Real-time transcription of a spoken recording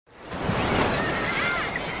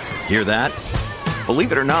Hear that?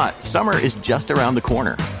 Believe it or not, summer is just around the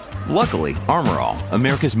corner. Luckily, Armor All,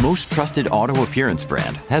 America's most trusted auto appearance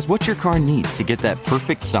brand, has what your car needs to get that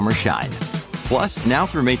perfect summer shine. Plus, now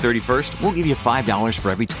through May 31st, we'll give you $5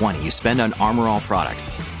 for every $20 you spend on Armor All products.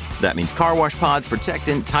 That means car wash pods,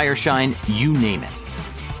 protectant, tire shine, you name it.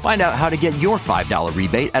 Find out how to get your $5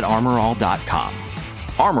 rebate at armorall.com.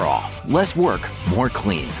 Armor All, less work, more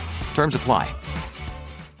clean. Terms apply.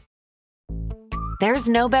 There's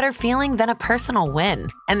no better feeling than a personal win,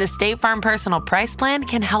 and the State Farm Personal Price Plan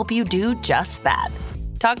can help you do just that.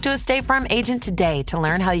 Talk to a State Farm agent today to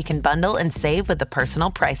learn how you can bundle and save with the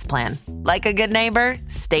Personal Price Plan. Like a good neighbor,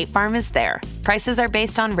 State Farm is there. Prices are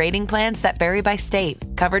based on rating plans that vary by state.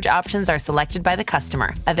 Coverage options are selected by the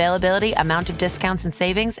customer. Availability, amount of discounts and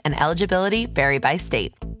savings, and eligibility vary by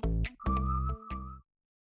state.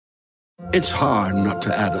 It's hard not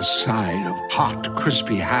to add a side of hot,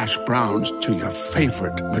 crispy hash browns to your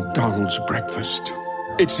favorite McDonald's breakfast.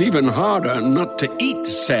 It's even harder not to eat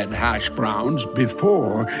said hash browns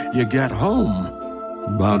before you get home.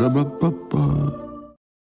 Ba-da-ba-ba-ba.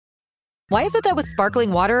 Why is it that with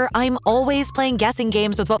sparkling water, I'm always playing guessing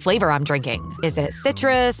games with what flavor I'm drinking? Is it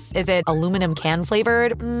citrus? Is it aluminum can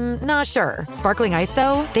flavored? Not sure. Sparkling ice,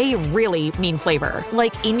 though, they really mean flavor.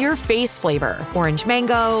 Like in-your-face flavor. Orange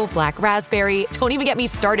mango, black raspberry. Don't even get me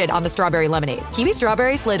started on the strawberry lemonade. Kiwi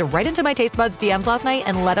Strawberry slid right into my taste buds DMs last night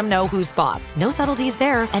and let them know who's boss. No subtleties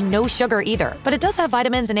there, and no sugar either. But it does have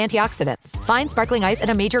vitamins and antioxidants. Find sparkling ice at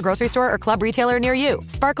a major grocery store or club retailer near you.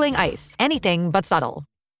 Sparkling ice. Anything but subtle.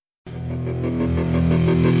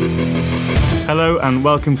 Hello and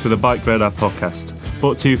welcome to the BikeRadar podcast,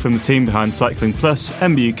 brought to you from the team behind Cycling Plus,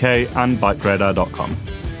 MBUK and BikeRadar.com.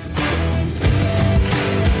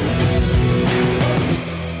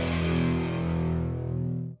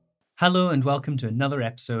 Hello and welcome to another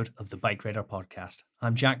episode of the BikeRadar podcast.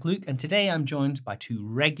 I'm Jack Luke, and today I'm joined by two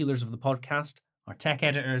regulars of the podcast, our tech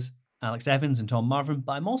editors, Alex Evans and Tom Marvin,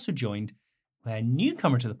 but I'm also joined by a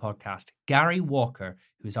newcomer to the podcast, Gary Walker,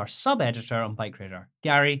 who is our sub-editor on BikeRadar.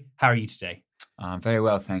 Gary, how are you today? Very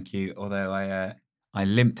well, thank you. Although I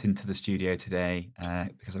limped into the studio today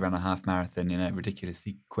because I ran a half marathon in a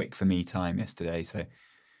ridiculously quick for me time yesterday. So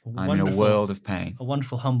I'm in a world of pain. A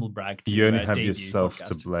wonderful humble brag. You only have yourself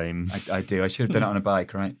to blame. I do. I should have done it on a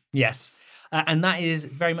bike, right? Yes. And that is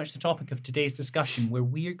very much the topic of today's discussion, where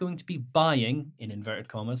we are going to be buying, in inverted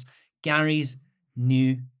commas, Gary's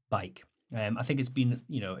new bike. I think it's been,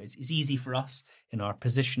 it's easy for us in our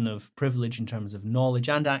position of privilege in terms of knowledge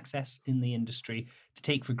and access in the industry to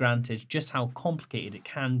take for granted just how complicated it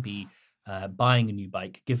can be buying a new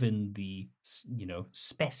bike, given the,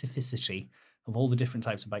 specificity of all the different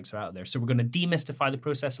types of bikes that are out there. So we're going to demystify the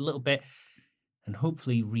process a little bit and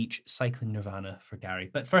hopefully reach cycling nirvana for Gary.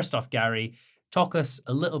 But first off, Gary, talk us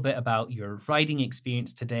a little bit about your riding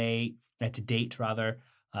experience to date,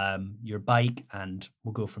 your bike, and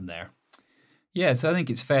we'll go from there. Yeah, so I think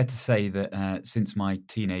it's fair to say that since my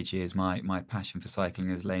teenage years, my passion for cycling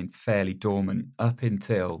has lain fairly dormant up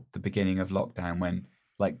until the beginning of lockdown when,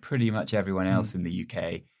 like pretty much everyone else in the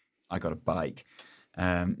UK, I got a bike.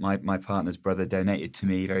 My partner's brother donated to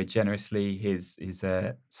me very generously his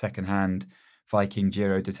second-hand Viking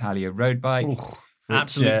Giro d'Italia road bike. Ooh.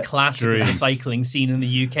 Absolute classic of the cycling scene in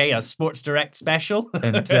the UK, a Sports Direct special.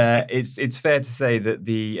 And it's fair to say that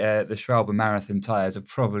the Schwalbe Marathon tyres are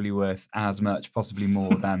probably worth as much, possibly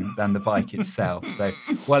more, than the bike itself. So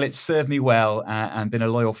while it's served me well and been a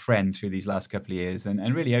loyal friend through these last couple of years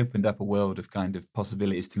and really opened up a world of kind of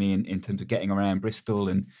possibilities to me in terms of getting around Bristol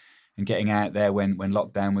and getting out there when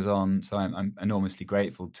lockdown was on. So I'm enormously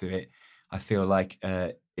grateful to it. I feel like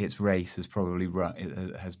its race has probably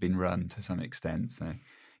been run to some extent. So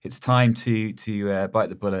it's time to bite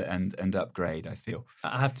the bullet and upgrade, I feel.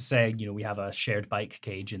 I have to say, we have a shared bike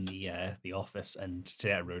cage in the office, and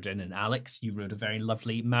today I rode in, and Alex, you rode a very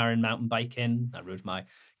lovely Marin mountain bike in. I rode my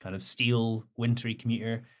kind of steel wintry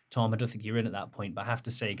commuter. Tom, I don't think you were in at that point, but I have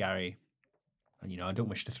to say, Gary, and, I don't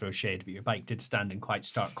wish to throw shade, but your bike did stand in quite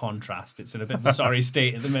stark contrast. It's in a bit of a sorry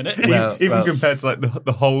state at the minute. Even compared to like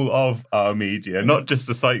the whole of our media, not just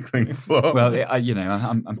the cycling floor. Well,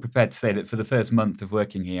 I'm prepared to say that for the first month of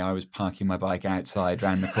working here, I was parking my bike outside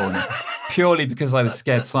round the corner, purely because I was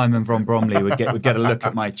scared Simon von Bromley would get a look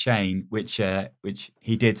at my chain, which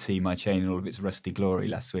he did see my chain in all of its rusty glory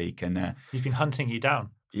last week, and he's been hunting you down.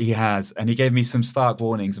 He has, and he gave me some stark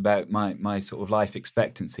warnings about my sort of life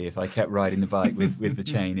expectancy if I kept riding the bike with the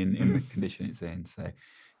chain in the condition it's in. So,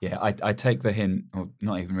 yeah, I take the hint, or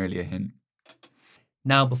not even really a hint.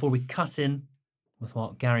 Now, before we cut in with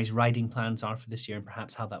what Gary's riding plans are for this year and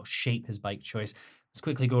perhaps how that will shape his bike choice, let's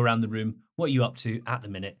quickly go around the room. What are you up to at the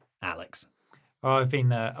minute? Alex? Oh, I've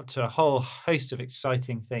been up to a whole host of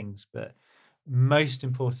exciting things, but most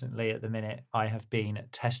importantly at the minute, I have been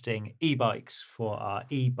testing e-bikes for our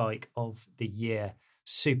e-bike of the year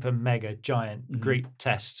super mega giant group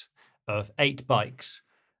test of 8 bikes,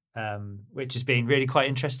 which has been really quite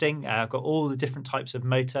interesting. I've got all the different types of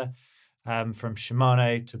motor, from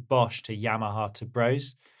Shimano to Bosch to Yamaha to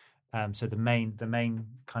Bros. So the main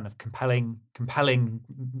kind of compelling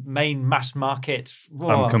main mass market.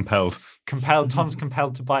 I'm compelled. Tom's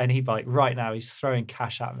compelled to buy an e-bike right now. He's throwing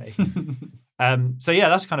cash at me. So yeah,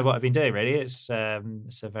 that's kind of what I've been doing. Really, it's a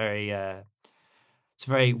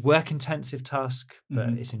very work intensive task, but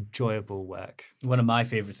it's enjoyable work. One of my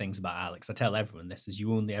favorite things about Alex, I tell everyone this, is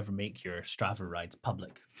you only ever make your Strava rides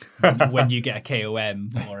public when you get a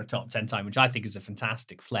KOM or a top 10 time, which I think is a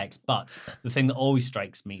fantastic flex. But the thing that always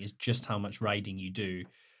strikes me is just how much riding you do.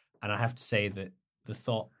 And I have to say that the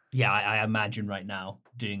thought, I imagine right now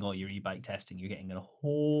doing all your e-bike testing, you're getting a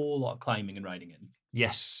whole lot of climbing and riding in.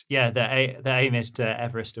 Yes. Yeah. The aim is to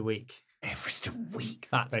Everest a week. Everest a week.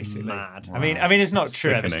 That's basically mad. Wow. I mean, it's not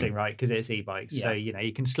true Sickening. Everesting, right? Because it's e-bikes, so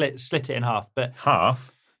you can slit it in half. But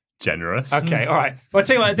Half? Generous. Okay, all right. Well, I'll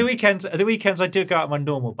tell you what. The weekends I do go out on my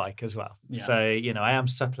normal bike as well. Yeah. So I am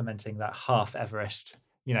supplementing that half Everest.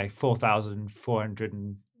 4,400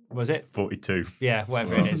 and was it 42? Yeah,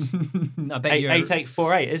 whatever it is. I bet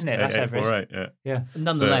 8848, isn't it? That's Everest. 8848, Yeah.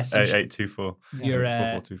 Nonetheless, so 8824. your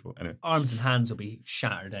 4424. Anyway. arms and hands will be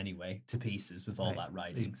shattered anyway to pieces with all that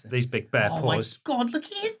riding. These big bare oh paws. my God, look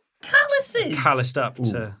at his calluses. Calloused up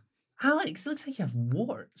to. Alex, it looks like you have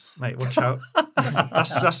warts. Mate, watch out.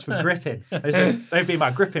 that's for gripping. They'd be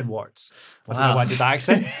my gripping warts. I don't know why I did that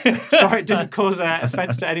accent. Sorry, it didn't cause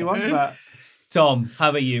offence to anyone, but. Tom,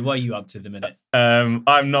 how about you? What are you up to the minute?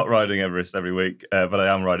 I'm not riding Everest every week, but I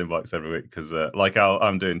am riding bikes every week because,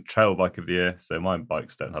 I'm doing trail bike of the year, so my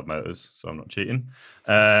bikes don't have motors, so I'm not cheating.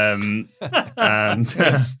 And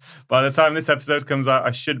by the time this episode comes out,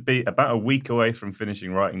 I should be about a week away from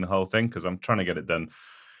finishing writing the whole thing because I'm trying to get it done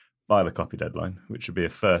by the copy deadline, which would be a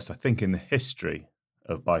first, I think, in the history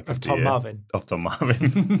of Bike of the Tom Year. Marvin. Of Tom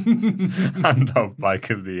Marvin. And of Bike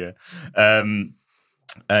of the Year.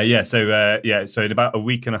 So in about a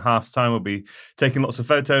week and a half's time, we'll be taking lots of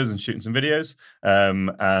photos and shooting some videos,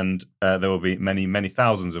 and there will be many, many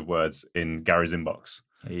thousands of words in Gary's inbox,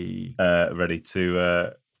 ready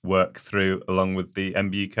to work through along with the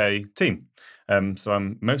MBUK team. So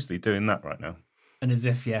I'm mostly doing that right now. And as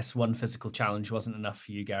if, yes, one physical challenge wasn't enough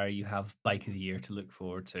for you, Gary, you have Bike of the Year to look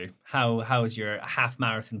forward to. How is your half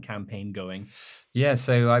marathon campaign going? Yeah,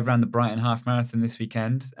 so I ran the Brighton half marathon this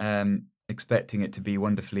weekend. Expecting it to be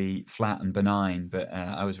wonderfully flat and benign, but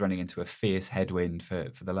I was running into a fierce headwind for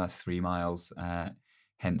the last 3 miles.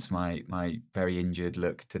 Hence my very injured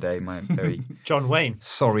look today, my very John Wayne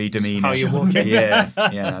sorry demeanour. How you walking? Yeah,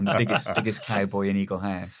 I'm the biggest cowboy in Eagle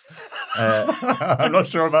House. I'm not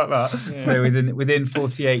sure about that. Yeah. So within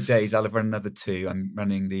 48 days, I'll have run another 2. I'm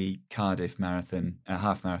running the Cardiff marathon,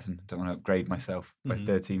 half marathon. Don't want to upgrade myself by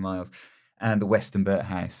 13 miles, and the Weston Burt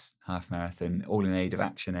House half marathon, all in aid of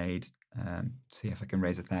Action Aid. See if I can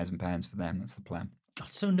raise £1,000 for them. That's the plan.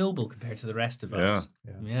 God, so noble compared to the rest of us.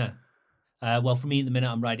 Yeah. Well, for me, at the minute,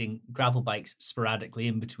 I'm riding gravel bikes sporadically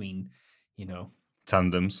in between,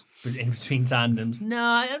 tandems. In between tandems.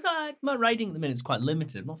 No, my riding at the minute is quite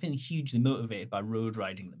limited. I'm not feeling hugely motivated by road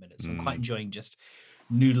riding at the minute, so I'm quite enjoying just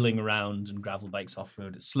noodling around on gravel bikes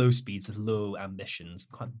off-road at slow speeds with low ambitions.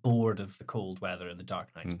 I'm quite bored of the cold weather and the dark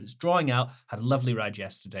nights, but it's drawing out. Had a lovely ride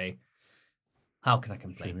yesterday. How can I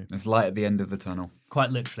complain? It's light at the end of the tunnel. Quite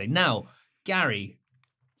literally. Now, Gary,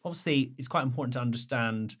 obviously it's quite important to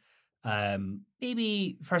understand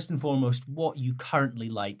maybe first and foremost what you currently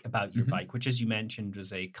like about your bike, which as you mentioned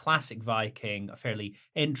was a classic Viking, a fairly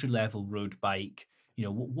entry-level road bike.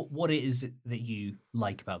 What is it that you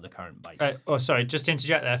like about the current bike? Sorry, just to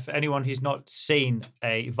interject there, for anyone who's not seen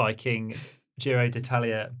a Viking Giro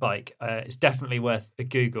d'Italia bike, it's definitely worth a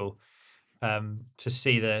Google. To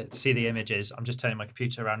see the images. I'm just turning my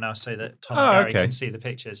computer around now so that Tom and Gary can see the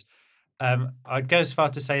pictures. I'd go as far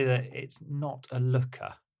to say that it's not a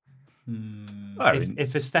looker.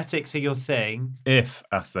 If aesthetics are your thing... If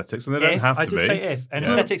aesthetics, and they don't have to be. I did say if. And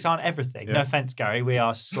aesthetics aren't everything. Yeah. No offence, Gary. We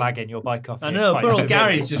are slagging your bike off. I know, poor old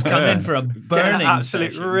Gary's just come in for a burning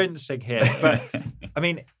absolute session. Rinsing here. But, I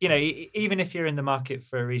mean, even if you're in the market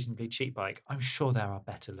for a reasonably cheap bike, I'm sure there are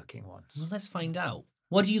better looking ones. Well, let's find out.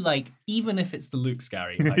 What do you like, even if it's the looks,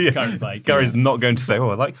 Gary? Like current bike. Gary's not going to say,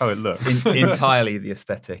 I like how it looks. Entirely the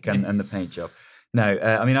aesthetic and the paint job. No,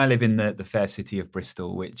 I live in the fair city of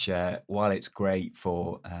Bristol, which, while it's great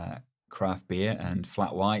for craft beer and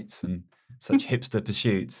flat whites and such hipster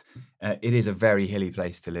pursuits, it is a very hilly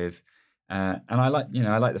place to live. And I like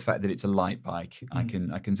the fact that it's a light bike. I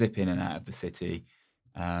can zip in and out of the city.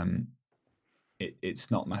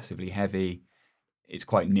 It's not massively heavy. It's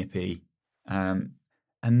quite nippy.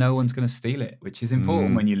 And no one's going to steal it, which is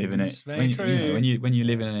important when you live in it. It's very true. When you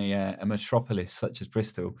live in a metropolis such as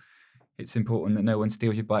Bristol, it's important that no one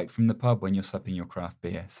steals your bike from the pub when you're supping your craft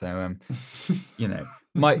beer. So,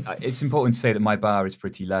 it's important to say that my bar is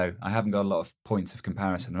pretty low. I haven't got a lot of points of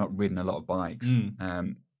comparison. I've not ridden a lot of bikes,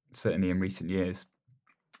 certainly in recent years.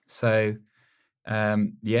 So,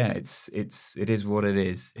 it is what it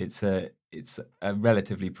is. It's a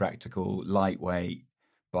relatively practical, lightweight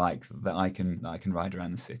bike that I can ride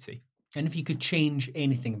around the city. And if you could change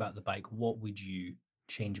anything about the bike, what would you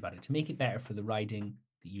change about it to make it better for the riding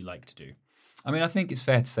that you like to do? I mean, I think it's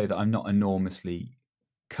fair to say that I'm not enormously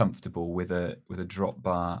comfortable with a drop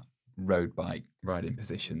bar road bike riding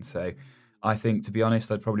position. So I think, to be honest,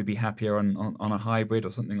 I'd probably be happier on a hybrid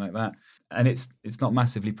or something like that. And it's not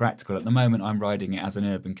massively practical. At the moment, I'm riding it as an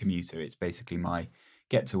urban commuter. It's basically my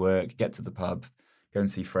get to work, get to the pub, go and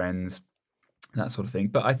see friends, that sort of thing.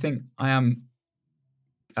 But I think I'm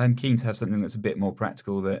keen to have something that's a bit more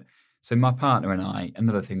practical. So my partner and I,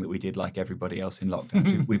 another thing that we did like everybody else in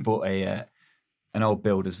lockdown, we bought an old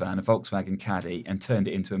builder's van, a Volkswagen Caddy, and turned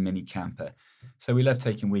it into a mini camper. So we love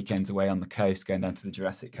taking weekends away on the coast, going down to the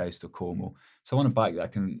Jurassic Coast or Cornwall. So I want a bike that I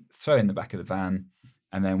can throw in the back of the van,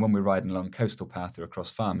 and then when we're riding along coastal path or across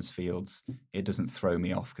farmers' fields, it doesn't throw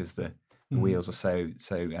me off because the wheels are so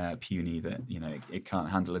puny that it can't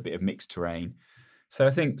handle a bit of mixed terrain. So I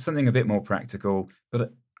think something a bit more practical,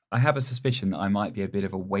 but I have a suspicion that I might be a bit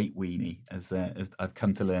of a weight weenie, as I've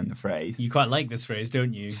come to learn the phrase. You quite like this phrase,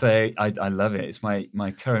 don't you? So I love it. It's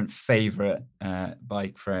my current favourite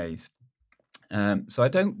bike phrase. So I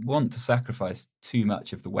don't want to sacrifice too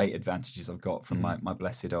much of the weight advantages I've got from my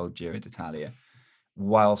blessed old Giro d'Italia,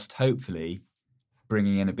 whilst hopefully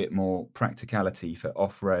bringing in a bit more practicality for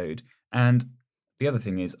off-road. And the other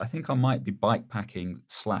thing is, I think I might be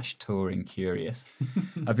bikepacking/touring curious.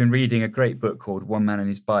 I've been reading a great book called One Man and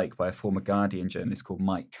His Bike by a former Guardian journalist called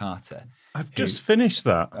Mike Carter. I've just finished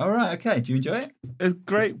that. All right, okay. Do you enjoy it? It's a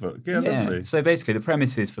great book. Yeah. Lovely. So basically, the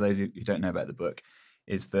premise is, for those who don't know about the book,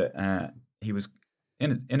 is that he was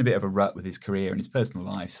in a bit of a rut with his career and his personal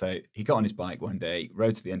life. So he got on his bike one day,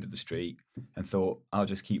 rode to the end of the street, and thought, I'll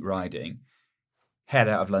just keep riding, head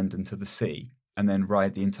out of London to the sea, and then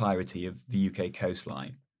ride the entirety of the UK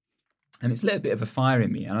coastline. And it's lit a bit of a fire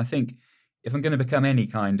in me. And I think if I'm going to become any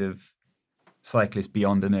kind of cyclist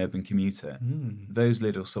beyond an urban commuter, those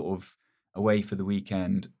little sort of away for the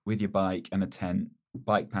weekend with your bike and a tent,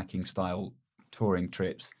 bikepacking style touring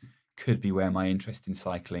trips could be where my interest in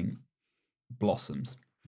cycling blossoms.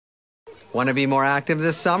 Want to be more active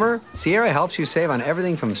this summer? Sierra helps you save on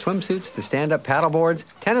everything from swimsuits to stand-up paddleboards,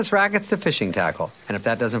 tennis rackets to fishing tackle. And if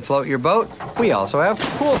that doesn't float your boat, we also have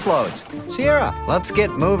pool floats. Sierra, let's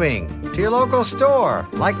get moving. To your local store,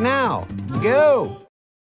 like now. Go!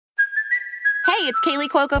 Hey, it's Kaylee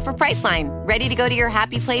Cuoco for Priceline. Ready to go to your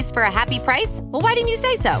happy place for a happy price? Well, why didn't you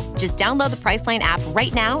say so? Just download the Priceline app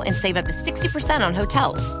right now and save up to 60% on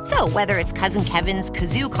hotels. So whether it's Cousin Kevin's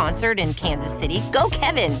Kazoo Concert in Kansas City, go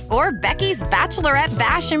Kevin, or Becky's Bachelorette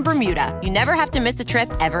Bash in Bermuda, you never have to miss a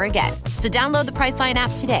trip ever again. So download the Priceline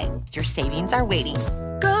app today. Your savings are waiting.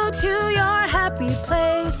 Go to your happy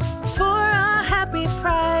place for a happy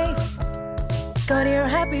price. Go to your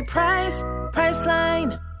happy price,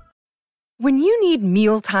 Priceline. When you need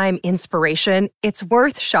mealtime inspiration, it's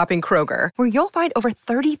worth shopping Kroger, where you'll find over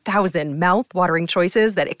 30,000 mouth-watering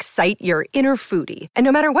choices that excite your inner foodie. And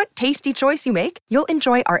no matter what tasty choice you make, you'll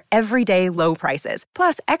enjoy our everyday low prices,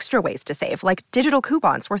 plus extra ways to save, like digital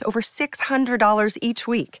coupons worth over $600 each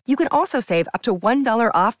week. You can also save up to $1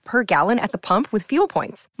 off per gallon at the pump with fuel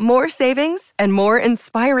points. More savings and more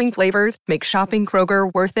inspiring flavors make shopping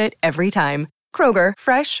Kroger worth it every time. Kroger,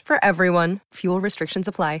 fresh for everyone. Fuel restrictions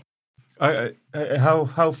apply.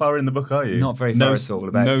 How far in the book are you? Not very far at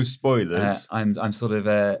all. No spoilers. I'm sort of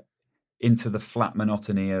into the flat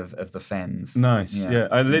monotony of the fens. Nice. Yeah.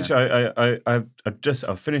 I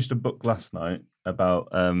finished a book last night about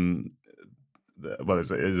it's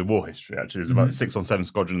a war history, actually. It's about 617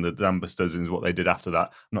 Squadron, the Dambusters, is what they did after that.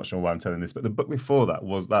 I'm not sure why I'm telling this, but the book before that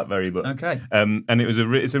was that very book. Okay. And it was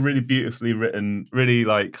it's a really beautifully written, really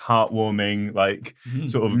like heartwarming, like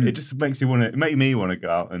sort of, it just makes me want to go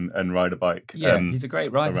out and ride a bike. Yeah, he's a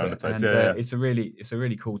great writer, and it's a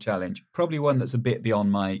really cool challenge. Probably one that's a bit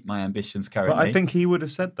beyond my ambitions currently. But I think he would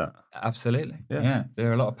have said that. Absolutely. Yeah. There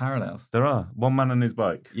are a lot of parallels. There are. One Man and His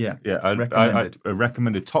Bike. Yeah. I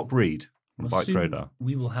recommended top read on soon BikeRadar.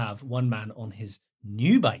 we will have one man on his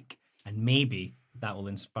new bike, and maybe that will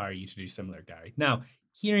inspire you to do similar, Gary. Now,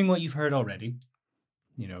 hearing what you've heard already,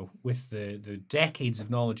 with the decades of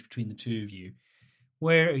knowledge between the two of you,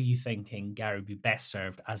 where are you thinking Gary would be best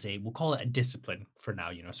served as we'll call it a discipline for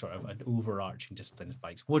now, sort of an overarching discipline of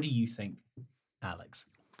bikes? What do you think, Alex?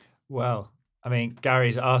 Well, I mean,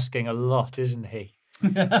 Gary's asking a lot, isn't he?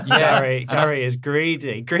 Gary is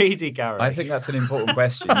greedy Gary. I think that's an important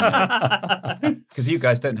question, because you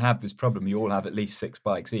guys don't have this problem. You all have at least 6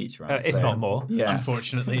 bikes each, right? If not more. Yeah.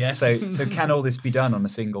 Unfortunately, yes. So can all this be done on a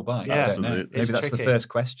single bike? Yeah, I don't know. absolutely. Maybe that's tricky. the first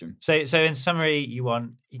question. So in summary, you're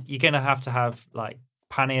going to have like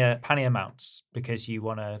pannier mounts, because you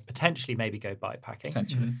want to potentially maybe go bikepacking.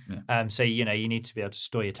 Potentially, yeah. So you need to be able to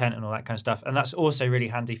store your tent and all that kind of stuff, and that's also really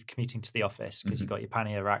handy for commuting to the office, because you've got your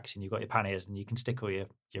pannier racks and you've got your panniers, and you can stick all your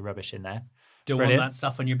rubbish in there. Don't Brilliant. want that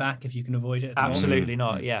stuff on your back if you can avoid it at all. Absolutely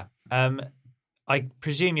not. Yeah. I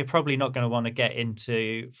presume you're probably not going to want to get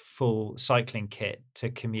into full cycling kit to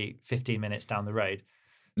commute 15 minutes down the road.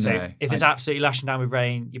 So No, if it's absolutely lashing down with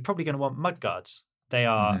rain, you're probably going to want mudguards. They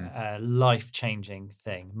are a life-changing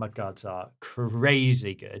thing. Mudguards are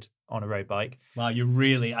crazy good on a road bike. Wow, I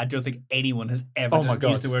don't think anyone has ever Oh my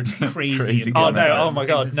God. used the word crazy. Crazy in Oh good no! mudguards. Oh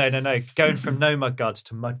my God! No! Going from no mudguards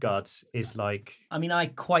to mudguards is like. I mean, I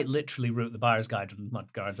quite literally wrote the buyer's guide on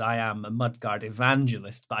mudguards. I am a mudguard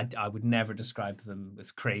evangelist, but I would never describe them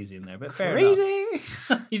as crazy in there. But fair enough. Crazy!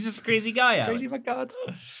 You're just a crazy guy, Alex. Crazy mudguards.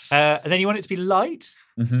 And then you want it to be light.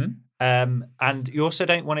 And you also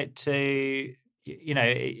don't want it to.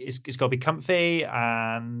 It's got to be comfy,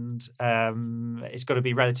 and it's got to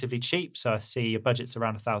be relatively cheap. So I see your budget's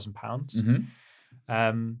around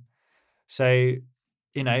 £1,000. So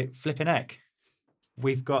flipping heck,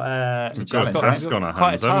 we've got We've got a task on our quite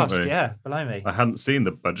hands, a haven't task. we? Yeah, blimey. I hadn't seen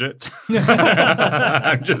the budget.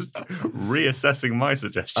 I'm just reassessing my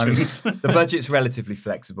suggestions. The budget's relatively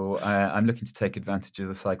flexible. I'm looking to take advantage of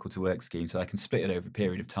the cycle to work scheme, so I can split it over a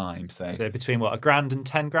period of time. So Between £1,000 and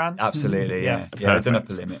 £10,000. absolutely, yeah. Mm, It's an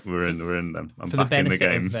Perfect. upper limit. We're in them. I'm For the back in the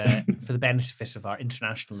benefit game. for the benefit of our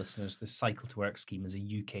international listeners, the Cycle to Work scheme is a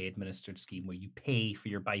UK administered scheme where you pay for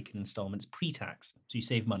your bike in installments pre-tax, so you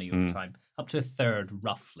save money over time, up to a third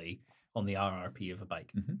roughly on the RRP of a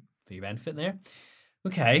bike for your benefit there.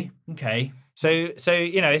 Okay. So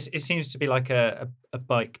it seems to be like a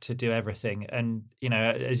bike to do everything, and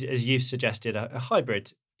as you've suggested, a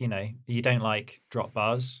hybrid. You don't like drop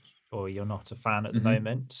bars, or you're not a fan at the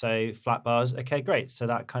moment. So flat bars, okay, great. So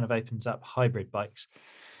that kind of opens up hybrid bikes.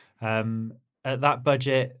 At that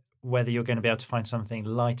budget, whether you're going to be able to find something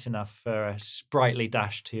light enough for a sprightly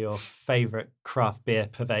dash to your favourite craft beer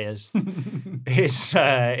purveyors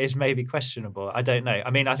is maybe questionable. I don't know.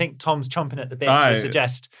 I mean, I think Tom's chomping at the bit to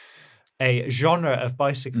suggest a genre of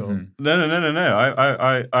bicycle.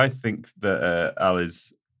 No. I think that Al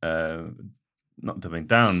is not dumbing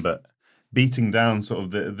down, but beating down sort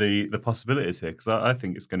of the possibilities here, because I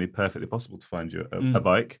think it's going to be perfectly possible to find you a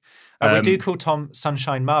bike. And we do call Tom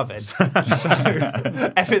Sunshine Marvin, so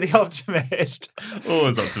ever the optimist.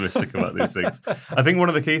 Always optimistic about these things. I think one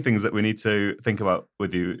of the key things that we need to think about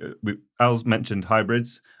with you, Al's mentioned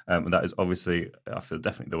hybrids, and that is obviously, I feel,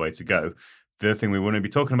 definitely the way to go. The other thing we want to be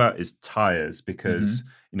talking about is tyres, because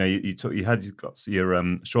you've got your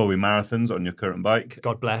Strawberry Marathons on your current bike.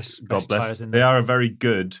 God bless. God bless. Tyres in They there. are a very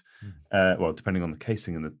good, well, depending on the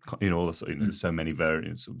casing and all the there's so many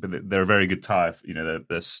variants, but they're a very good tyre.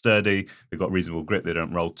 They're sturdy. They've got reasonable grip. They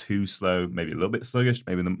don't roll too slow. Maybe a little bit sluggish.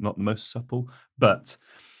 Maybe not the most supple, but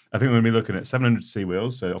I think we're going to be looking at 700cc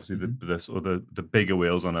wheels. So obviously the bigger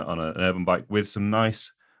wheels on an urban bike with some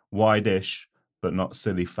nice wide-ish but not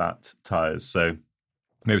silly fat tyres. So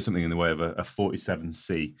maybe something in the way of a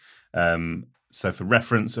 47C. So for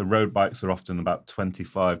reference, road bikes are often about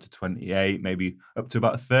 25 to 28, maybe up to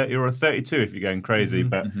about a 30 or a 32 if you're going crazy,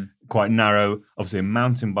 but quite narrow. Obviously, a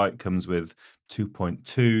mountain bike comes with 2.2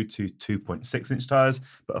 to 2.6 inch tyres,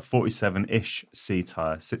 but a 47-ish C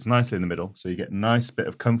tyre sits nicely in the middle. So you get a nice bit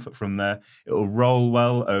of comfort from there. It will roll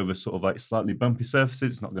well over sort of like slightly bumpy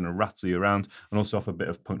surfaces. It's not going to rattle you around, and also offer a bit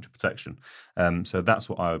of puncture protection. So that's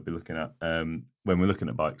what I would be looking at when we're looking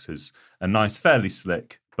at bikes, is a nice, fairly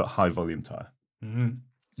slick, but high volume tyre. You're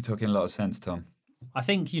talking a lot of sense, Tom. I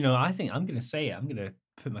think I'm going to say it. I'm going to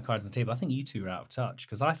put my cards on the table. I think you two are out of touch,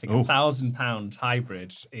 because I think £1,000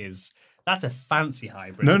 hybrid that's a fancy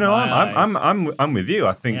hybrid. No, I'm with you.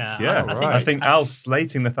 I think, I think Al's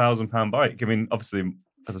slating the £1,000 bike. I mean, obviously,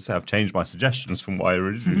 as I say, I've changed my suggestions from what I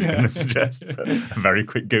originally going to suggest. But a very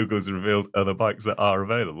quick Google has revealed other bikes that are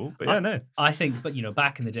available. But I think, but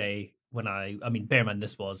back in the day when I mean, bear in mind,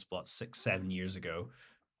 this was 6-7 years ago.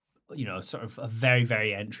 sort of a very,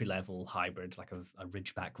 very entry level hybrid, like a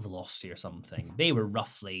Ridgeback Velocity or something, they were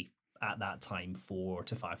roughly at that time £400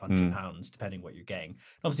 to £500, depending what you're getting.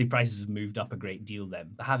 Obviously, prices have moved up a great deal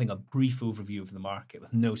then. But having a brief overview of the market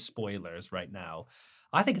with no spoilers right now,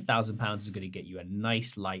 I think £1,000 is going to get you a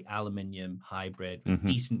nice light aluminium hybrid, with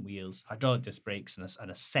decent wheels, hydraulic disc brakes,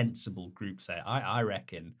 and a sensible group set. I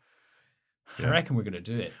reckon. Yeah. I reckon we're going to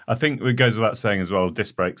do it. I think it goes without saying as well.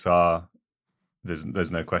 Disc brakes are.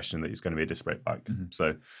 There's no question that it's going to be a disc brake bike.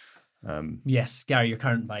 So, yes, Gary, your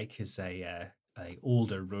current bike is a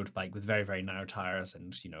older road bike with very, very narrow tires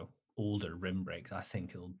and older rim brakes. I think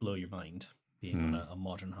it'll blow your mind being on a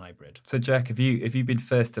modern hybrid. So, Jack, have you been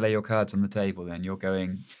first to lay your cards on the table? Then you're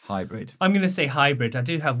going hybrid. I'm going to say hybrid. I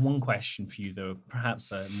do have one question for you, though,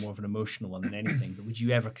 perhaps more of an emotional one than anything. But would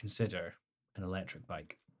you ever consider an electric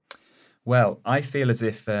bike? Well, I feel as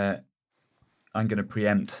if I'm going to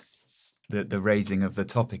preempt the raising of the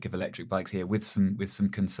topic of electric bikes here with some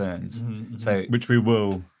concerns. So, which we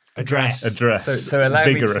will address. So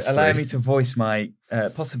allow me to voice my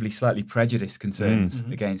possibly slightly prejudiced concerns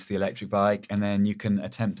against the electric bike, and then you can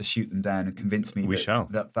attempt to shoot them down and convince me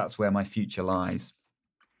that's where my future lies.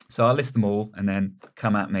 So I'll list them all and then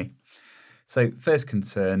come at me. So first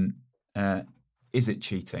concern, is it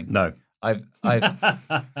cheating? No. I've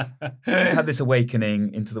had this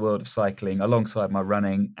awakening into the world of cycling alongside my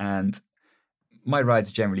running, and my rides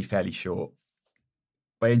are generally fairly short.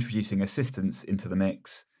 By introducing assistance into the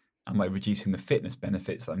mix and by reducing the fitness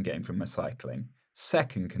benefits that I'm getting from my cycling.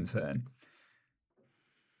 Second concern,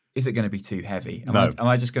 is it going to be too heavy? Am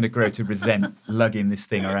I just going to grow to resent lugging this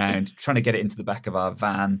thing around, trying to get it into the back of our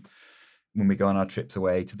van when we go on our trips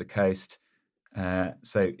away to the coast?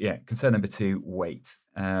 Concern number 2, weight.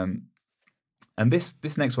 And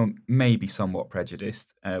this next one may be somewhat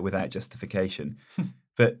prejudiced without justification,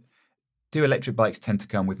 but do electric bikes tend to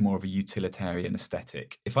come with more of a utilitarian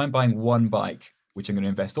aesthetic? If I'm buying one bike, which I'm going to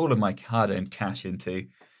invest all of my hard-earned cash into,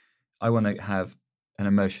 I want to have an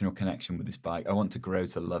emotional connection with this bike. I want to grow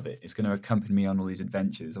to love it. It's going to accompany me on all these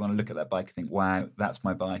adventures. I want to look at that bike and think, wow, that's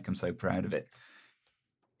my bike. I'm so proud of it.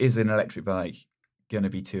 Is an electric bike going to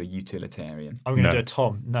be too utilitarian? I'm going to do a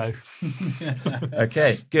Tom. No.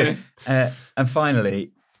 Okay, good. And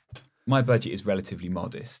finally, my budget is relatively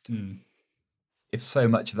modest. If so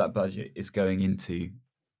much of that budget is going into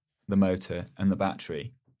the motor and the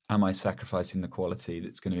battery, am I sacrificing the quality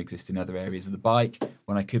that's going to exist in other areas of the bike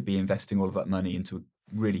when I could be investing all of that money into a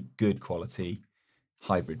really good quality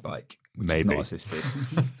hybrid bike, which is not assisted?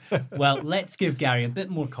 Well, let's give Gary a bit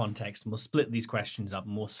more context and we'll split these questions up.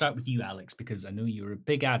 And we'll start with you, Alex, because I know you're a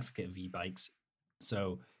big advocate of e-bikes.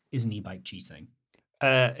 So is an e-bike cheating?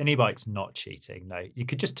 An e-bike's not cheating, no. You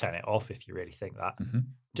could just turn it off if you really think that.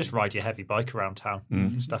 Just ride your heavy bike around town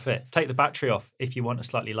and stuff it. Take the battery off if you want a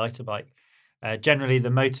slightly lighter bike. Generally, the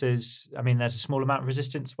motors, there's a small amount of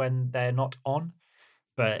resistance when they're not on,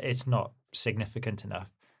 but it's not significant enough.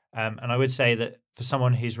 And I would say that for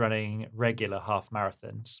someone who's running regular half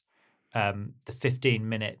marathons, the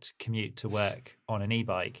 15-minute commute to work on an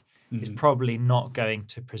e-bike is probably not going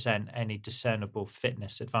to present any discernible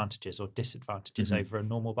fitness advantages or disadvantages over a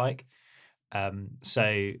normal bike.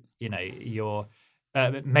 You're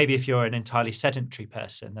maybe if you're an entirely sedentary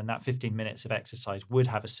person, then that 15 minutes of exercise would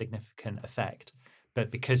have a significant effect. But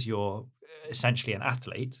because you're essentially an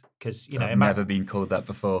athlete, because I've never been called that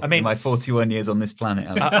before. In my 41 years on this planet,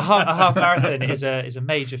 a half marathon is a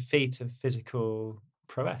major feat of physical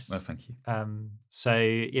prowess. Well, thank you. I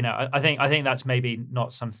think that's maybe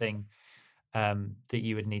not something that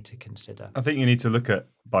you would need to consider. I think you need to look at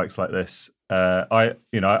bikes like this. I've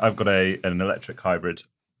got an electric hybrid,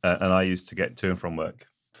 and I used to get to and from work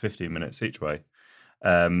 15 minutes each way.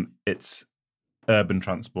 It's urban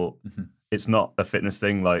transport. It's not a fitness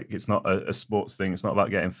thing. Like, it's not a sports thing. It's not about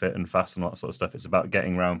getting fit and fast and all that sort of stuff. It's about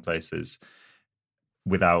getting around places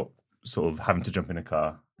without sort of having to jump in a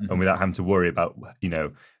car and without having to worry about,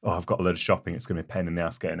 I've got a load of shopping. It's going to be a pain in the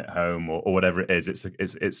ass getting it home or whatever it is.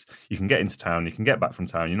 It's you can get into town. You can get back from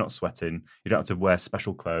town. You're not sweating. You don't have to wear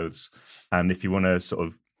special clothes. And if you want to sort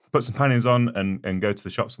of put some panniers on and go to the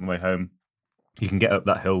shops on the way home, you can get up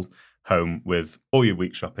that hill home with all your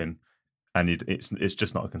week shopping. And it's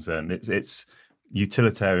just not a concern. It's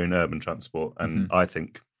utilitarian urban transport, and I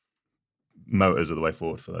think motors are the way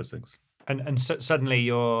forward for those things. And suddenly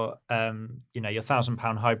your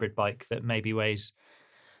 £1,000 hybrid bike that maybe weighs,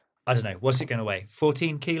 I don't know, what's it going to weigh?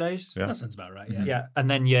 14 kilos? Yeah. That sounds about right. Yeah. And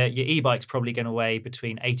then your e-bike's probably going to weigh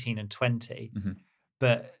between 18 and 20,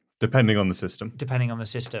 but depending on the system.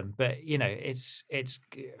 But it's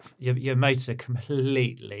your motor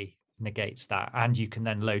completely negates that. And you can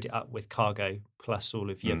then load it up with cargo plus all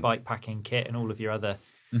of your bike packing kit and all of your other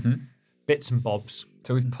bits and bobs.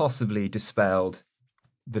 So we've possibly dispelled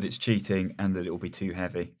that it's cheating and that it will be too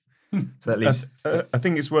heavy. So that leaves. I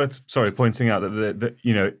think it's worth pointing out that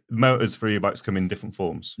the motors for e-bikes come in different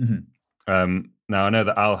forms. Now I know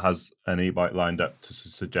that Al has an e-bike lined up to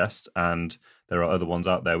suggest, and there are other ones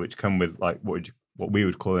out there which come with like what we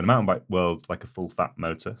would call in the mountain bike world like a full fat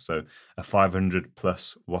motor, so a 500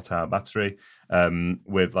 plus watt hour battery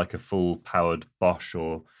with like a full powered Bosch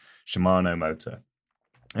or Shimano motor.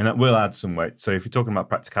 And that will add some weight. So if you're talking about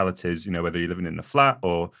practicalities, whether you're living in a flat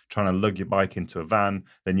or trying to lug your bike into a van,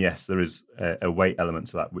 then yes, there is a weight element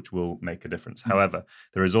to that, which will make a difference. However,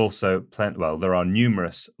 there is also there are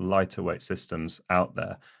numerous lighter weight systems out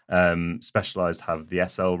there. Specialized have the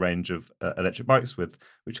SL range of electric bikes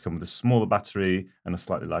which come with a smaller battery and a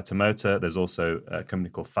slightly lighter motor. There's also a company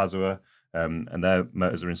called Fazua, and their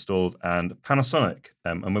motors are installed, and Panasonic.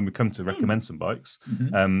 And when we come to recommend some bikes,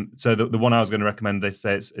 so the one I was going to recommend, they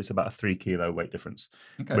say it's about a 3 kilo weight difference,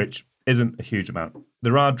 which isn't a huge amount.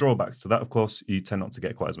 There are drawbacks to that, of course. You tend not to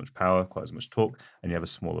get quite as much power, quite as much torque, and you have a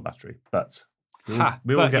smaller battery. But we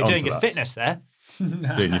will get onto that. You're doing your fitness there.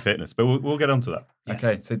 Doing your fitness, but we'll get onto that. Yes.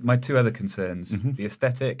 Okay, so my two other concerns, the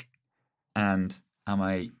aesthetic and am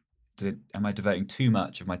I devoting too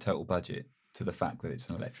much of my total budget to the fact that it's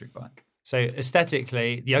an electric bike? So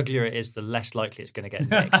aesthetically, the uglier it is, the less likely it's going to get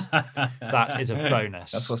nicked. That is a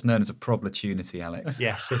bonus. That's what's known as a problatunity, Alex.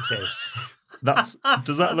 Yes, it is.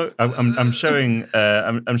 Does that look? I'm showing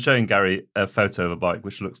Gary a photo of a bike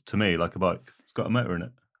which looks to me like a bike. It's got a motor in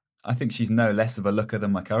it. I think she's no less of a looker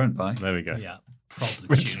than my current bike. There we go. Yeah,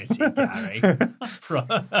 problatunity, Gary.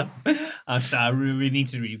 I'm sorry, we need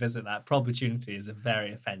to revisit that. Problatunity is a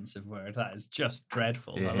very offensive word. That is just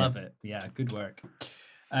dreadful. Yeah. I love it. Yeah, good work.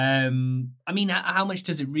 I mean, how much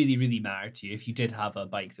does it really, really matter to you if you did have a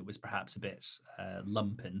bike that was perhaps a bit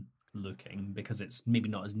lumping looking because it's maybe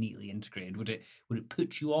not as neatly integrated? Would it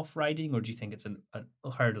put you off riding, or do you think it's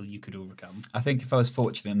a hurdle you could overcome? I think if I was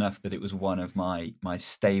fortunate enough that it was one of my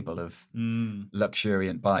stable of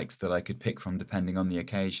luxuriant bikes that I could pick from depending on the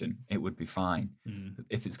occasion, it would be fine.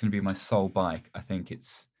 If it's going to be my sole bike, I think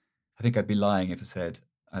I'd be lying if I said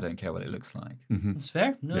I don't care what it looks like. That's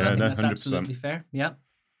fair. I think that's 100%. Absolutely fair. Yeah.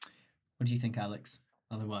 What do you think, Alex?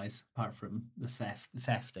 Otherwise, apart from the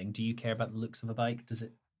thefting, do you care about the looks of a bike? Does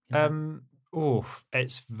it?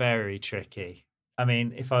 It's very tricky. I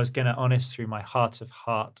mean, if I was going to honest through my heart of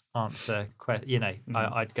heart answer,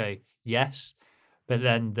 I'd go yes. But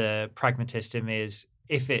then the pragmatist in me is,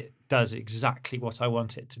 if it does exactly what I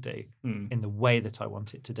want it to do in the way that I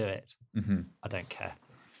want it to do it, I don't care.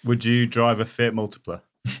 Would you drive a Fiat Multipla?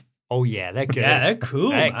 Oh yeah, they're good. Yeah, they're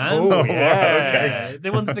cool, man. Cool, yeah. Okay. They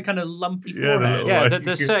wanted the kind of lumpy forehead.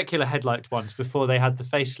 The circular headlight ones before they had the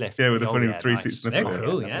facelift. Yeah, with the funny 3 seats in the front. They're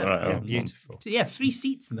cool, yeah. Right, beautiful. So, 3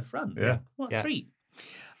 seats in the front. Yeah. What a treat.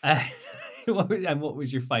 And what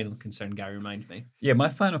was your final concern, Gary? Remind me. Yeah, my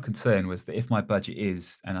final concern was that if my budget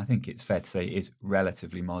is, and I think it's fair to say is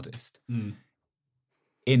relatively modest,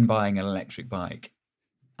 in buying an electric bike,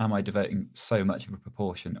 am I devoting so much of a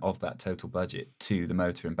proportion of that total budget to the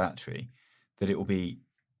motor and battery that it will be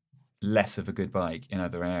less of a good bike in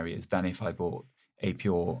other areas than if I bought a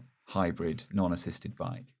pure hybrid, non-assisted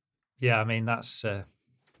bike? Yeah, I mean, that's...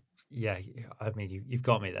 you've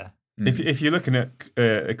got me there. If you're looking at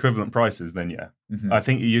equivalent prices, then yeah. I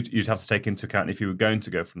think you'd have to take into account, if you were going to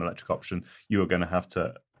go for an electric option, you were going to have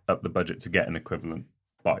to up the budget to get an equivalent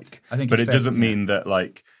bike. But it doesn't mean that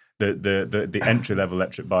like... The entry-level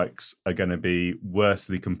electric bikes are going to be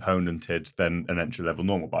worsely componented than an entry-level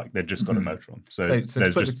normal bike. They've just got a motor on. So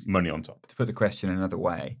there's just money on top. To put the question another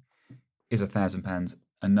way, is £1,000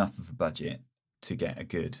 enough of a budget to get a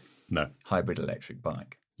good hybrid electric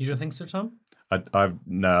bike? You don't think so, Tom? I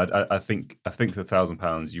think for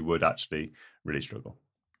 £1,000 you would actually really struggle.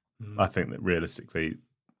 I think that realistically...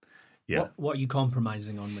 Yeah. What are you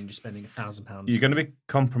compromising on when you're spending £1,000? You're going to be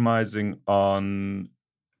compromising on...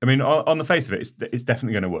 I mean, on the face of it, it's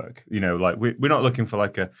definitely going to work. Like we're not looking for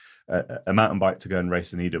like a mountain bike to go and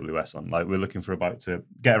race an EWS on. Like we're looking for a bike to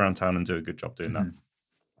get around town and do a good job doing that.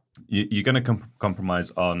 You're going to compromise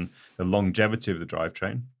on the longevity of the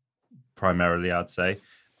drivetrain, primarily, I'd say,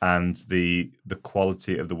 and the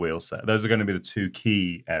quality of the wheel set. Those are going to be the two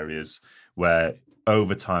key areas where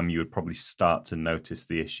over time you would probably start to notice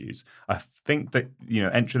the issues. I think that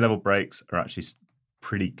entry level brakes are actually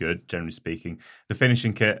pretty good, generally speaking. The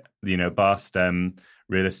finishing kit, bar stem,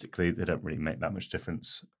 realistically, they don't really make that much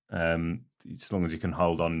difference. As long as you can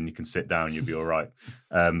hold on and you can sit down, you'll be all right.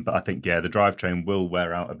 But I think, the drivetrain will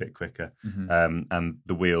wear out a bit quicker. And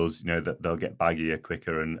the wheels, that they'll get baggier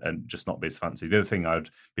quicker and just not be as fancy. The other thing I'd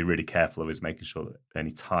be really careful of is making sure that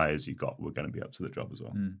any tyres you got were going to be up to the job as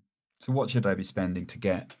well. So what should I be spending to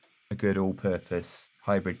get a good all-purpose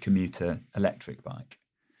hybrid commuter electric bike?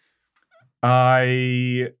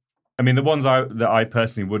 I mean, the ones that I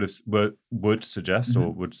personally would suggest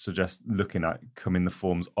or would suggest looking at come in the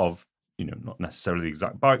forms of, not necessarily the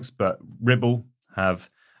exact bikes, but Ribble have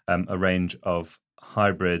a range of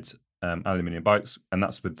hybrid aluminium bikes, and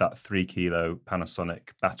that's with that 3 kilo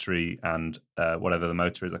Panasonic battery and whatever the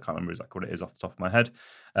motor is. I can't remember exactly what it is off the top of my head.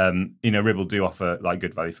 Ribble do offer like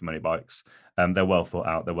good value for money bikes. They're well thought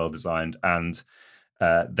out, they're well designed, and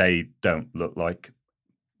they don't look like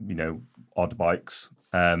odd bikes.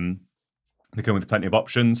 They come with plenty of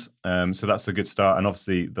options, so that's a good start. And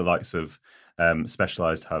obviously, the likes of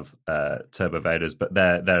Specialized have Turbo Vaders, but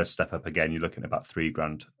they're a step up again. You're looking at about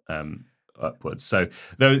 $3,000 upwards. So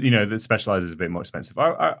though the Specialized is a bit more expensive,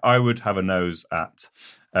 I would have a nose at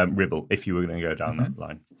Ribble if you were going to go down that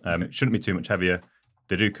line. It shouldn't be too much heavier.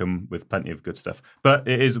 They do come with plenty of good stuff, but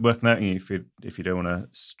it is worth noting if you don't want to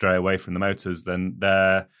stray away from the motors, then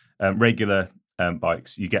they're regular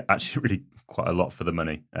bikes. You get actually really quite a lot for the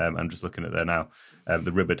money. I'm just looking at there now.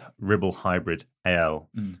 The Ribble Hybrid AL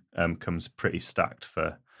comes pretty stacked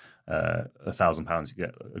for £1,000. You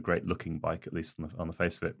get a great looking bike, at least on the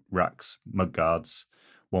face of it. Racks, mud guards,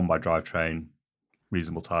 1x drivetrain,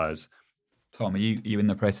 reasonable tyres. Tom, are you in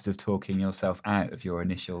the process of talking yourself out of your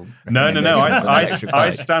initial? No.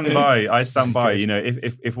 I stand by. I stand by.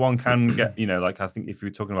 If one can get, like I think if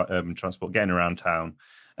you're talking about urban transport, getting around town,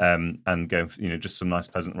 and going for, just some nice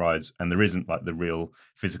pleasant rides, and there isn't like the real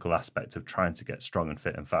physical aspect of trying to get strong and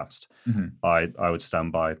fit and fast, I would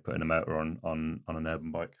stand by putting a motor on an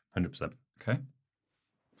urban bike, 100%. Okay.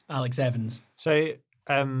 Alex Evans. So,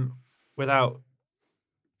 without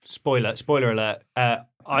spoiler alert,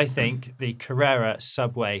 I think the Carrera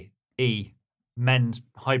Subway E men's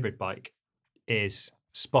hybrid bike is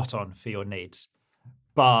spot on for your needs,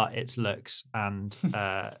 bar its looks and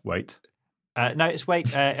weight. No, its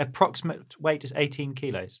weight. Approximate weight is 18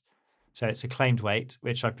 kilos. So it's a claimed weight,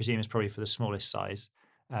 which I presume is probably for the smallest size.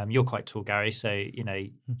 You're quite tall, Gary, so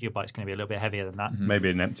your bike's going to be a little bit heavier than that.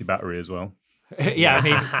 Maybe an empty battery as well. Yeah, I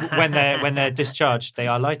mean, when they're discharged, they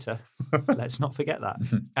are lighter. Let's not forget that.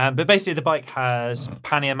 But basically, the bike has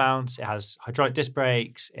pannier mounts, it has hydraulic disc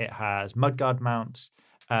brakes, it has mudguard mounts,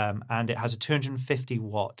 and it has a 250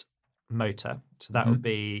 watt motor. So that would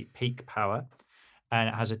be peak power. And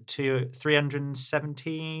it has a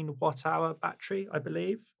 317 watt hour battery, I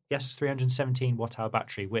believe. Yes, 317 watt hour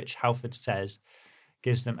battery, which Halford says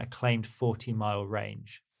gives them a claimed 40-mile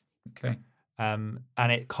range. Okay. And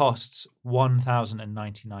it costs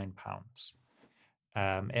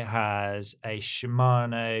 £1,099. It has a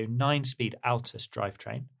Shimano 9-speed Altus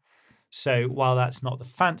drivetrain. So while that's not the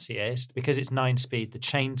fanciest, because it's 9-speed, the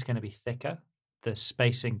chain's going to be thicker. The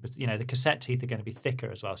spacing, the cassette teeth are going to be thicker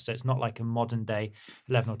as well. So it's not like a modern day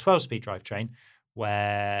 11 or 12-speed drivetrain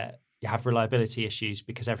where you have reliability issues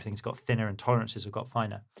because everything's got thinner and tolerances have got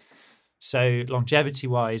finer. So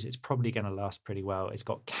longevity-wise, it's probably going to last pretty well. It's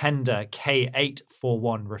got Kenda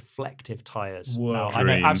K841 reflective tyres. Now, I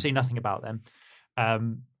know absolutely nothing about them,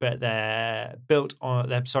 but they're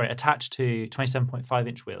attached to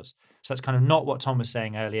 27.5-inch wheels. So that's kind of not what Tom was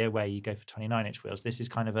saying earlier, where you go for 29-inch wheels. This is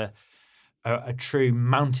kind of a true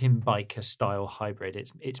mountain biker style hybrid.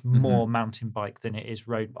 It's more mountain bike than it is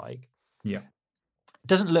road bike. Yeah, it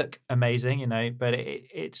doesn't look amazing, but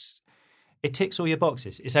it ticks all your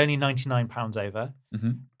boxes. It's only £99 over.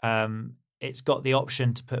 It's got the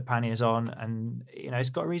option to put panniers on, and it's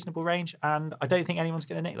got a reasonable range. And I don't think anyone's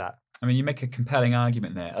going to nick that. I mean, you make a compelling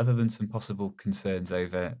argument there. Other than some possible concerns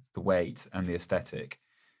over the weight and the aesthetic,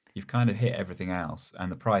 you've kind of hit everything else,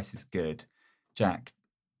 and the price is good. Jack,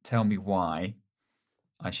 tell me why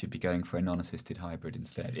I should be going for a non-assisted hybrid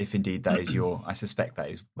instead, if indeed that is I suspect that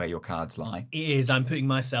is where your cards lie. It is. I'm putting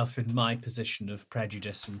myself in my position of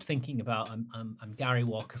prejudice and thinking about, I'm Gary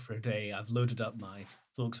Walker for a day. I've loaded up my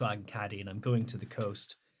Volkswagen Caddy and I'm going to the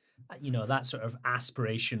coast. That sort of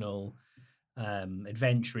aspirational,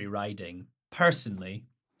 adventure riding. Personally,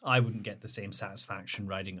 I wouldn't get the same satisfaction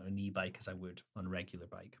riding on an e-bike as I would on a regular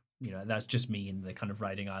bike. That's just me and the kind of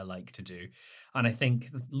riding I like to do. And I think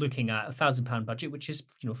looking at £1,000 budget, which is,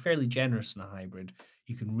 fairly generous in a hybrid,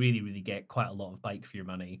 you can really, really get quite a lot of bike for your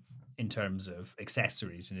money in terms of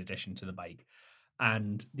accessories in addition to the bike.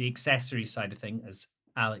 And the accessory side of thing, as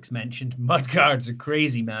Alex mentioned, mudguards are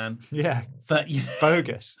crazy, man. Yeah, but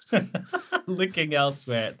bogus. Looking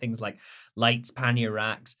elsewhere at things like lights, pannier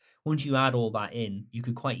racks, once you add all that in, you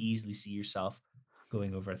could quite easily see yourself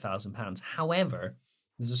going over £1,000. However,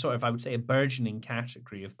 there's a sort of, I would say, a burgeoning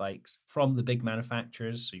category of bikes from the big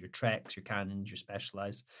manufacturers, so your Treks, your Cannons, your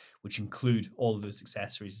Specialized, which include all of those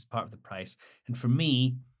accessories as part of the price. And for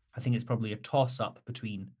me, I think it's probably a toss-up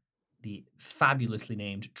between the fabulously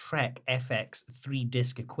named Trek FX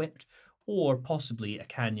 3-disc equipped or possibly a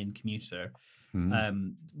Canyon Commuter.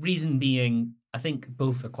 Reason being, I think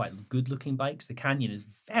both are quite good-looking bikes. The Canyon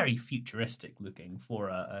is very futuristic-looking for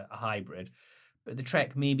a hybrid, but the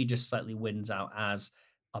Trek maybe just slightly wins out as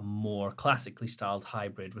a more classically styled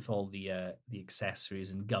hybrid with all the accessories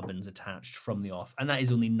and gubbins attached from the off. And that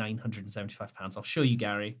is only £975. I'll show you,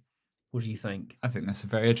 Gary. What do you think? I think that's a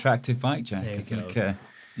very attractive bike, Jack. There you I think, go.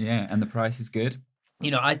 yeah, and the price is good.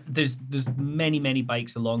 You know, there's many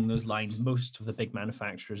bikes along those lines. Most of the big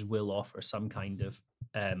manufacturers will offer some kind of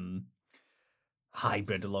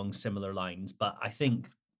hybrid along similar lines, but I think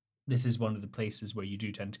this is one of the places where you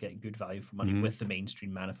do tend to get good value for money with the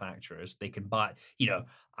mainstream manufacturers. They can buy, you know,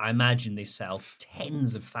 I imagine they sell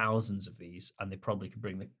tens of thousands of these, and they probably could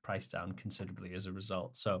bring the price down considerably as a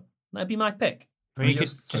result. So that'd be my pick. I mean, you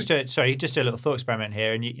could just do a little thought experiment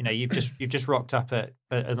here, and you've just rocked up at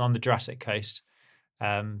on the Jurassic Coast.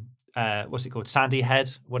 What's it called? Sandy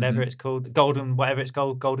Head, whatever it's called, Golden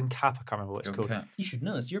Cap. I can't remember what it's called. Cap. You should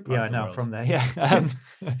know. It's your part. Yeah, I know. I'm from there. Yeah,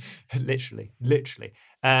 literally.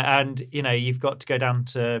 And you've got to go down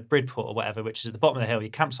to Bridport or whatever, which is at the bottom of the hill.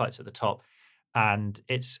 Your campsite's at the top, and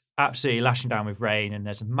it's absolutely lashing down with rain, and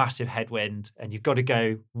there's a massive headwind, and you've got to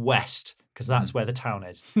go west because that's where the town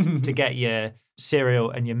is to get your cereal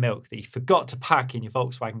and your milk that you forgot to pack in your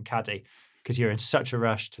Volkswagen Caddy because you're in such a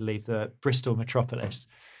rush to leave the Bristol metropolis.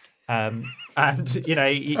 And you're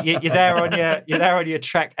there on your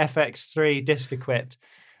Trek FX3 disc equipped,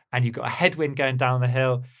 and you've got a headwind going down the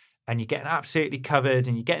hill, and you're getting absolutely covered,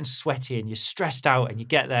 and you're getting sweaty, and you're stressed out, and you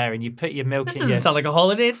get there, and you put your milk in. This doesn't sound like a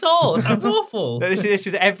holiday at all. It sounds awful. This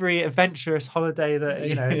is every adventurous holiday that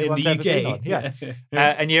anyone's in ever the UK. been on. Yeah.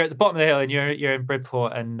 And you're at the bottom of the hill, and you're in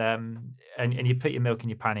Bridport, and you put your milk in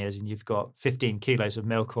your panniers, and you've got 15 kilos of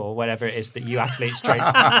milk or whatever it is that you athletes drink,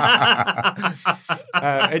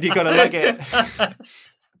 and you've got to lug it.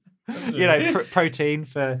 Protein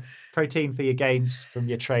for your gains from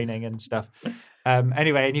your training and stuff.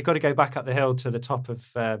 Anyway, and you've got to go back up the hill to the top of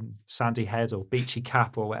Sandy Head or Beachy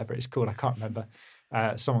Cap or whatever it's called. I can't remember.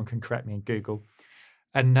 Someone can correct me in Google.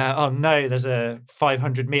 And there's a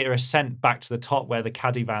 500-meter ascent back to the top where the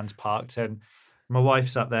caddy van's parked, and my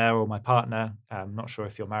wife's up there, or my partner. I'm not sure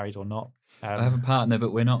if you're married or not. I have a partner,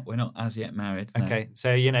 but we're not as yet married. No. Okay,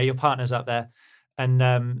 so your partner's up there, and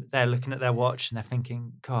they're looking at their watch and they're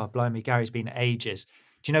thinking, "God, blimey, Gary's been ages."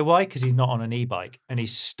 Do you know why? Because he's not on an e-bike and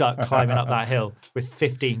he's stuck climbing up that hill with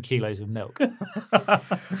 15 kilos of milk.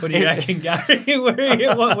 What do you reckon, Gary?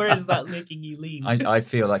 Where is that making you lean? I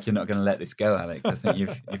feel like you're not going to let this go, Alex. I think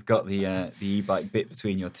you've got the e-bike bit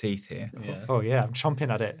between your teeth here. Yeah. Oh yeah, I'm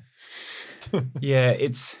chomping at it. Yeah,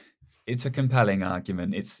 it's a compelling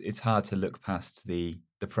argument. It's hard to look past the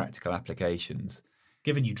practical applications.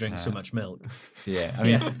 Given you drink so much milk. Yeah, I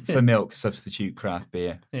mean, for milk, substitute craft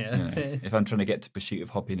beer. Yeah. If I'm trying to get to Pursuit of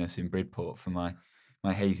Hoppiness in Bridport for my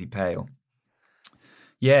hazy pale.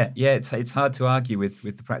 Yeah, it's hard to argue with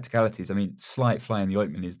the practicalities. I mean, slight fly in the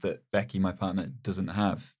ointment is that Becky, my partner, doesn't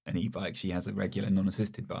have an e-bike. She has a regular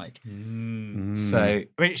non-assisted bike. So, I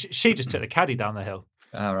mean, she just took the caddy down the hill.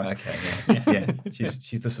 Oh, right, okay, yeah.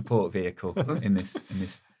 She's the support vehicle in this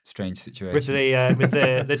strange situation with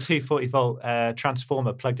the 240 volt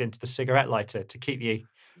transformer plugged into the cigarette lighter to keep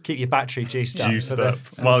your battery juiced up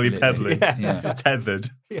while you're pedaling, tethered.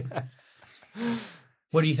 Yeah.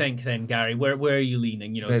 What do you think then, Gary? Where are you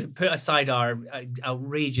leaning? Put aside our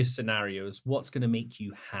outrageous scenarios. What's going to make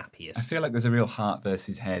you happiest? I feel like there's a real heart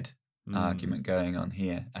versus head argument going on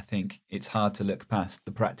here. I think it's hard to look past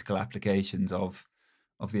the practical applications of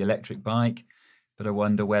the electric bike, but I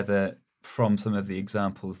wonder whether, from some of the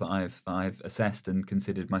examples that I've assessed and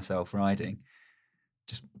considered myself riding,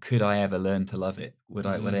 just could I ever learn to love it? Would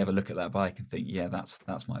I ever look at that bike and think, yeah, that's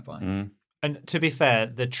my bike? And to be fair,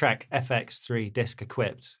 the Trek FX3 disc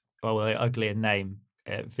equipped, although ugly in name,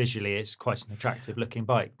 visually it's quite an attractive looking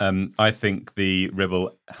bike. I think the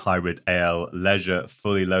Ribble Hybrid AL Leisure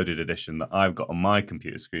fully loaded edition that I've got on my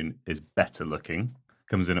computer screen is better looking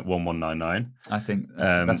comes in at 1199. I think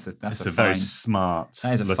that's it's a very fine, smart.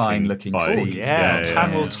 That is a fine-looking bike. steed.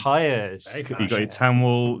 Tanwell tyres. You got your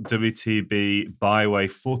Tanwell WTB Byway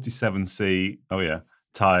 47C. Oh yeah,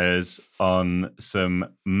 tyres on some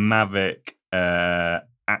Mavic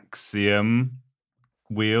Axiom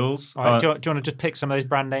wheels. All right, do you want to just pick some of those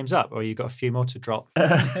brand names up, or you got a few more to drop?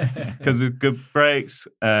 Comes with good brakes.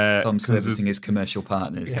 Tom's servicing his commercial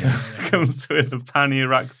partners. Comes with a pannier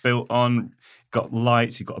rack built on. Got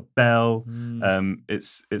lights. You've got a bell.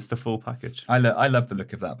 It's the full package. I love the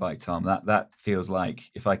look of that bike, Tom. That feels like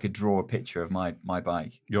if I could draw a picture of my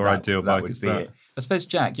bike, Your ideal bike would is be that. it. I suppose,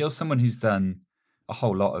 Jack, you're someone who's done a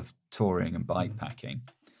whole lot of touring and bike packing.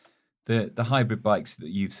 The hybrid bikes that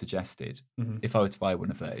you've suggested, if I were to buy one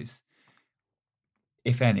of those,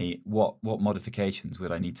 if any, what modifications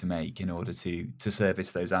would I need to make in order to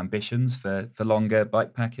service those ambitions for longer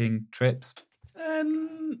bike packing trips?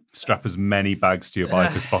 Strap as many bags to your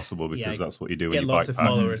bike as possible because that's what you do when you bike pack. Get lots of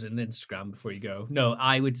followers on Instagram before you go. No,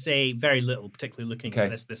 I would say very little, particularly looking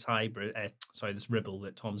at this hybrid, this Ribble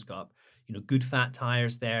that Tom's got. You know, good fat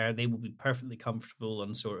tires there. They will be perfectly comfortable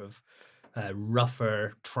on sort of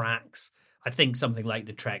rougher tracks. I think something like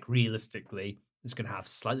the Trek, realistically, is going to have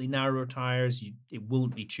slightly narrower tires. It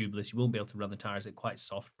won't be tubeless. You won't be able to run the tires at quite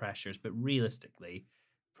soft pressures. But realistically,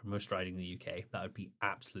 for most riding in the UK, that would be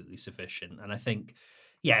absolutely sufficient. And I think,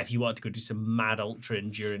 if you wanted to go do some mad ultra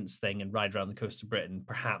endurance thing and ride around the coast of Britain,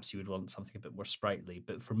 perhaps you would want something a bit more sprightly.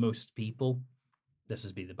 But for most people, this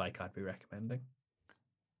would be the bike I'd be recommending.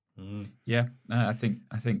 Yeah, I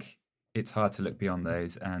think it's hard to look beyond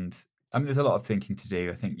those, and I mean, there's a lot of thinking to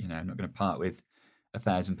do. I think I'm not going to part with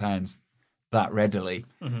 £1,000 that readily.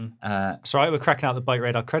 It's all right, we're cracking out the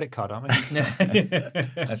BikeRadar credit card, aren't we?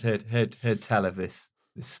 I've heard tell of this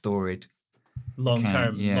storied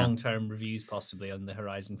long-term reviews possibly on the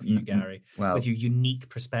horizon for you, Gary. Well, with your unique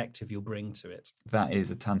perspective you'll bring to it. That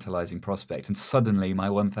is a tantalising prospect, and suddenly my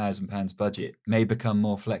 £1,000 budget may become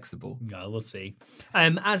more flexible. Yeah, we'll see.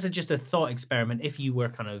 As just a thought experiment, if you were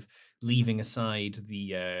kind of leaving aside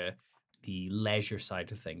the leisure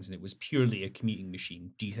side of things and it was purely a commuting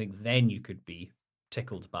machine, do you think then you could be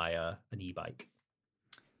tickled by an e-bike?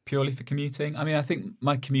 Purely for commuting? I mean, I think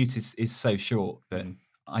my commute is so short that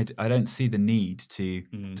I don't see the need to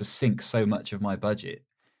sink so much of my budget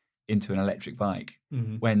into an electric bike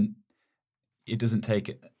when it doesn't take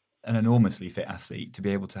an enormously fit athlete to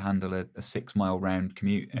be able to handle a 6-mile round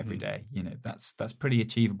commute every day. That's pretty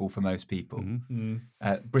achievable for most people.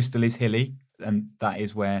 Bristol is hilly, and that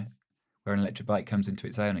is where an electric bike comes into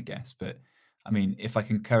its own, I guess. But I mean, if I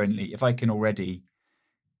can already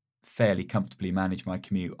fairly comfortably manage my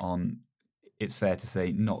commute on, it's fair to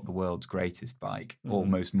say, not the world's greatest bike or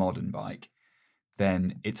most modern bike,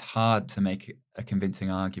 then it's hard to make a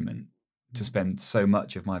convincing argument to spend so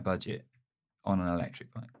much of my budget on an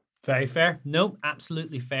electric bike. Very fair. No,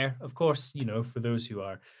 absolutely fair. Of course, for those who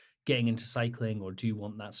are getting into cycling or do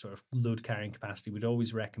want that sort of load carrying capacity, we'd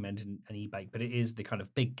always recommend an e-bike. But it is the kind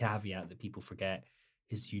of big caveat that people forget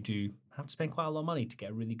is you do have to spend quite a lot of money to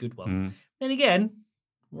get a really good one. Then again,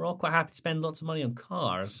 we're all quite happy to spend lots of money on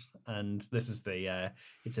cars, and this is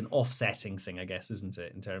it's an offsetting thing, I guess, isn't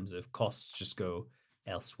it? In terms of costs just go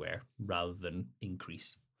elsewhere rather than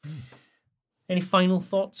increase. Any final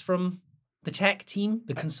thoughts from the tech team,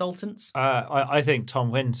 the consultants? I think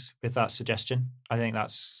Tom wins with that suggestion. I think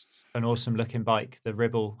that's an awesome looking bike, the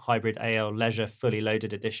Ribble Hybrid AL Leisure Fully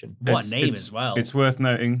Loaded Edition. What a name as well. It's worth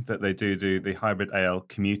noting that they do the Hybrid AL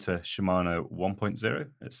Commuter Shimano 1.0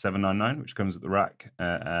 at $799, which comes with the rack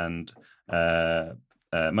and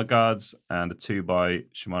mudguards and a 2x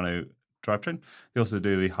Shimano drivetrain. They also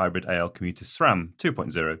do the Hybrid AL Commuter SRAM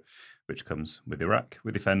 2.0, which comes with the rack,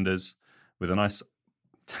 with the fenders, with a nice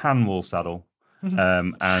Tanwell saddle.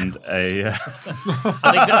 And I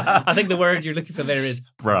think the word you're looking for there is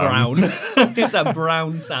brown. It's a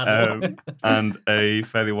brown saddle. And a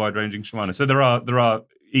fairly wide-ranging Shimano. So there are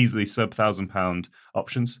easily sub £1,000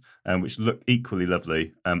 options, which look equally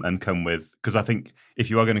lovely and come with, because I think if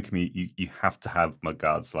you are going to commute, you have to have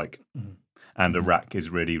mudguards and a rack is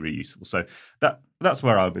really, really useful. So that's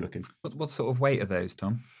where I'll be looking. What sort of weight are those,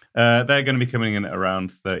 Tom? They're going to be coming in at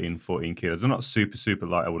around 13, 14 kilos. They're not super, super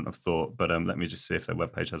light, I wouldn't have thought, but let me just see if their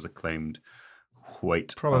webpage has a claimed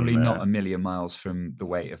weight. Probably not a million miles from the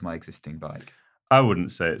weight of my existing bike. I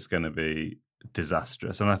wouldn't say it's going to be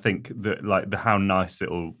disastrous. And I think that how nice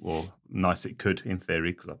nice it could, in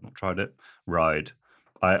theory, because I've not tried it, ride.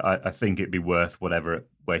 I think it'd be worth whatever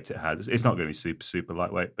weight it has. It's not going to be super, super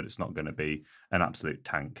lightweight, but it's not going to be an absolute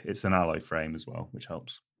tank. It's an alloy frame as well, which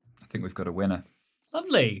helps. I think we've got a winner.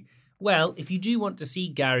 Lovely. Well, if you do want to see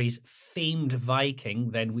Gary's famed Viking,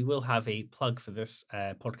 then we will have a plug for this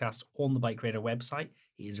podcast on the BikeRadar website.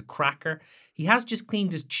 He is a cracker. He has just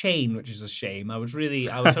cleaned his chain, which is a shame. I was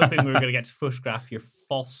hoping we were going to get to photograph your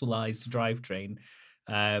fossilized drivetrain.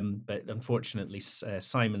 But unfortunately,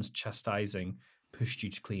 Simon's chastising pushed you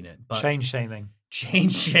to clean it. But chain shaming.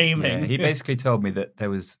 Yeah, he basically told me that there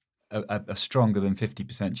was a stronger than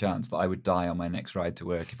 50% chance that I would die on my next ride to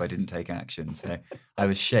work if I didn't take action. So I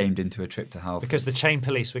was shamed into a trip to Halford. Because the chain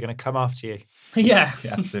police were going to come after you. Yeah.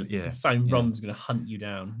 Absolutely, yeah. Simon Brom's going to hunt you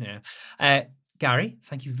down. Yeah. Gary,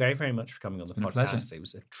 thank you very, very much for coming on the podcast. It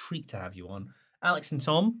was a treat to have you on. Alex and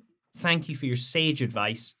Tom, thank you for your sage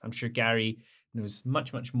advice. I'm sure Gary knows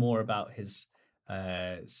much, much more about his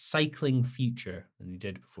cycling future than he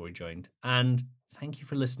did before he joined. And thank you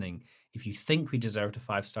for listening. If you think we deserved a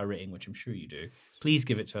 5-star rating, which I'm sure you do, please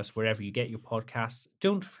give it to us wherever you get your podcasts.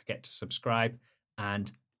 Don't forget to subscribe,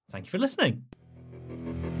 and thank you for listening.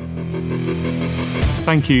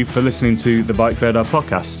 Thank you for listening to the BikeRadar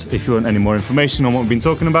podcast. If you want any more information on what we've been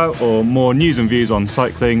talking about or more news and views on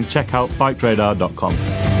cycling, check out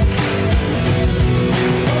bikeradar.com.